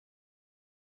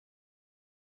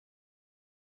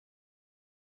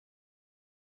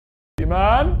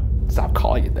Demon? Stop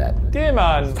calling it that.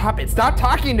 Demon. Stop it. Stop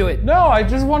talking to it. No, I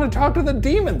just want to talk to the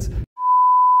demons.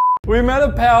 We met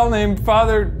a pal named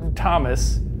Father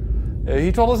Thomas.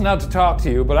 He told us not to talk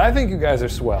to you, but I think you guys are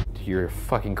swell. You're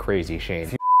fucking crazy,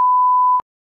 Shane.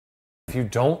 If you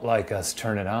don't like us,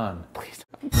 turn it on. Please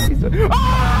don't. Please don't.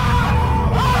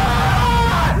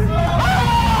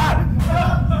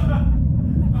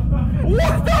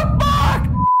 What the fuck?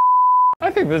 I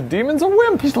think this demon's a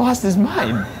wimp. He's lost his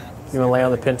mind. You wanna lay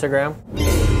on the pentagram?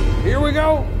 Here we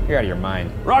go. You're out of your mind.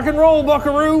 Rock and roll,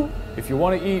 buckaroo. If you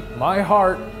want to eat my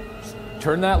heart, just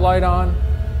turn that light on.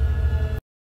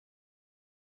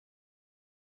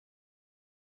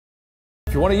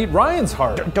 If you want to eat Ryan's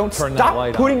heart, Don't turn stop that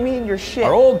light putting on. me in your shit.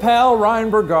 Our old pal, Ryan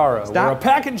Bergara. Stop. We're a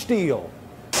package deal.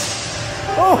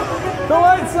 Oh, the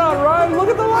lights on, Ryan. Look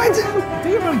at the lights.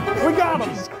 Demon, we got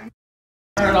him.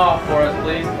 Turn it off for us,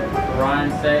 please, for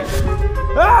Ryan's sake.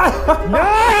 Ah!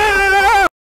 No!